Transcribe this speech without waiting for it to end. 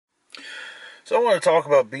So I want to talk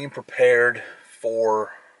about being prepared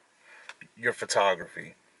for your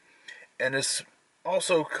photography. And this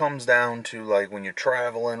also comes down to like when you're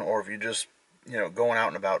traveling or if you're just, going out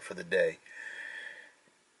and about for the day.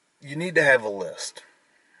 You need to have a list.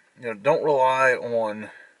 Don't rely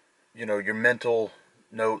on, your mental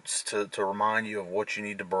notes to remind you of what you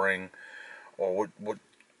need to bring or what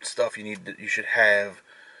stuff you should have.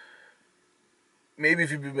 Maybe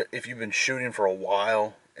if you've been shooting for a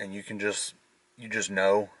while and you just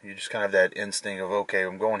know, you just kind of have that instinct of, okay,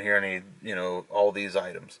 I'm going here, I need, all these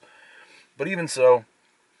items. But even so,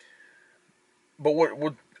 but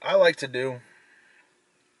what I like to do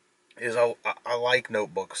is I like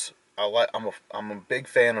notebooks. I'm a big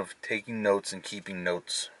fan of taking notes and keeping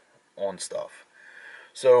notes on stuff.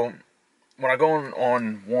 So when I go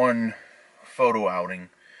on one photo outing,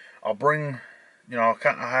 I'll bring,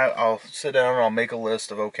 I'll sit down and I'll make a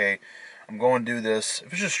list of, okay, I'm going to do this.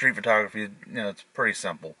 If it's just street photography, it's pretty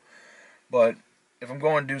simple. But if I'm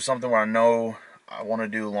going to do something where I know I want to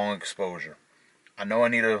do long exposure, I know I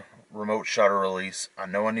need a remote shutter release, I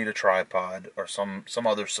know I need a tripod or some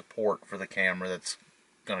other support for the camera that's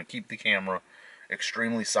going to keep the camera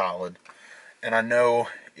extremely solid, and I know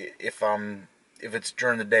if it's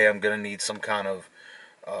during the day, I'm going to need some kind of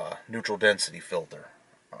neutral density filter,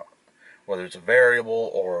 whether it's a variable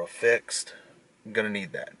or a fixed. I'm going to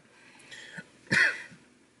need that.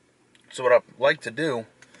 So what I like to do,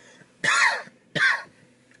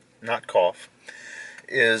 not cough,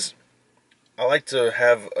 is I like to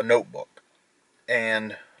have a notebook,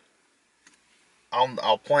 and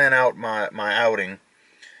I'll plan out my outing,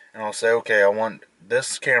 and I'll say, okay, I want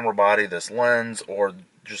this camera body, this lens, or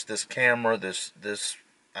just this camera, this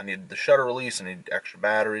I need the shutter release, I need extra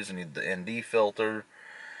batteries, I need the ND filter,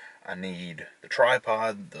 I need the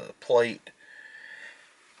tripod, the plate,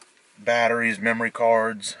 batteries, memory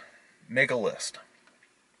cards. Make a list.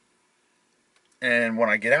 And when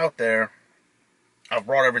I get out there, I've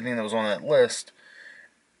brought everything that was on that list.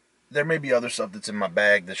 There may be other stuff that's in my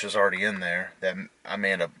bag that's just already in there that I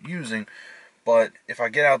may end up using, but if I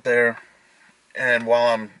get out there and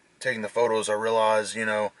while I'm taking the photos I realize,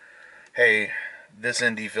 hey, this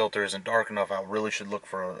ND filter isn't dark enough, I really should look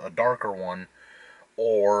for a darker one,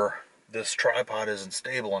 or this tripod isn't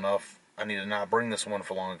stable enough, I need to not bring this one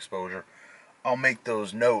for long exposure, I'll make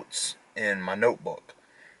those notes in my notebook.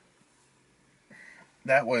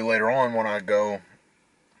 That way later on when I go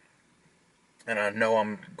and I know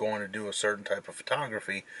I'm going to do a certain type of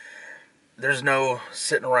photography, there's no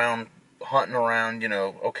sitting around hunting around,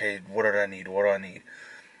 okay, what did I need? What do I need?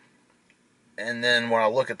 And then when I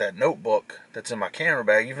look at that notebook that's in my camera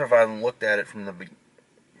bag, even if I haven't looked at it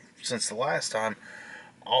since the last time,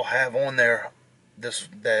 I'll have on there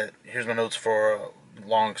here's my notes for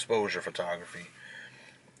long exposure photography.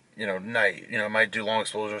 Night. I might do long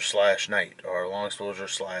exposure / night or long exposure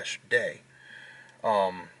 / day.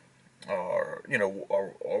 Or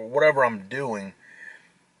whatever I'm doing,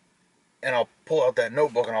 and I'll pull out that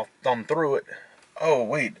notebook and I'll thumb through it. Oh,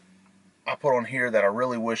 wait, I put on here that I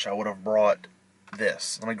really wish I would have brought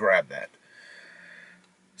this. Let me grab that.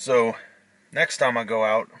 So, next time I go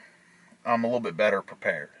out, I'm a little bit better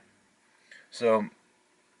prepared. So,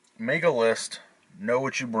 make a list, know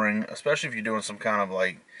what you bring, especially if you're doing some kind of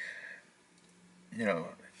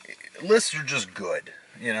lists are just good.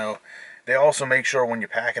 They also make sure when you're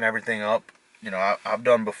packing everything up, I've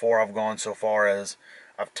done before, I've gone so far as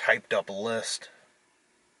I've typed up a list,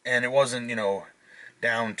 and it wasn't,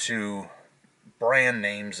 down to brand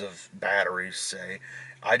names of batteries, say.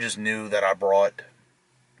 I just knew that I brought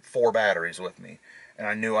 4 batteries with me, and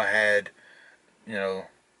I knew I had,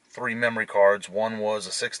 3 memory cards. One was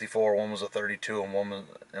a 64, one was a 32, and one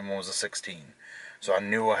was a 16. So I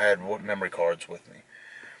knew I had what memory cards with me.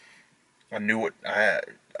 I knew what I had.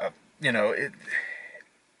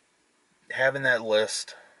 Having that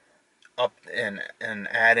list up and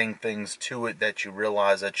adding things to it that you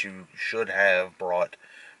realize that you should have brought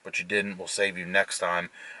but you didn't will save you next time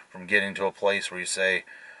from getting to a place where you say,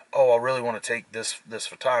 oh, I really want to take this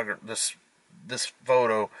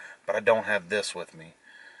photo, but I don't have this with me.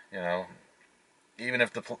 Even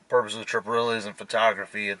if the purpose of the trip really isn't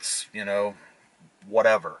photography, it's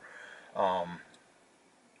whatever.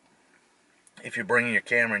 If you're bringing your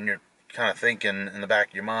camera and you're kind of thinking in the back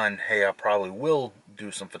of your mind, hey, I probably will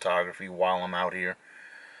do some photography while I'm out here,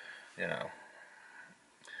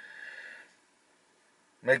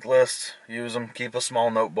 make lists, use them, keep a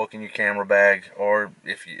small notebook in your camera bag, or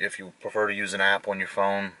if you prefer to use an app on your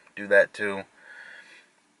phone, do that too.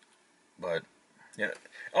 But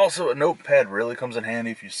also a notepad really comes in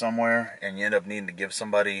handy if you're somewhere and you end up needing to give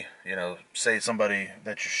somebody, say somebody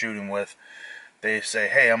that you're shooting with, they say,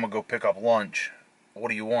 hey, I'm going to go pick up lunch. What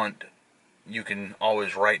do you want? You can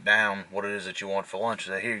always write down what it is that you want for lunch.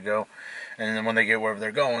 Say, here you go. And then when they get wherever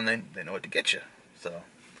they're going, they know what to get you. So,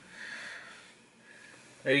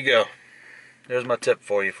 there you go. There's my tip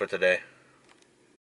for you for today.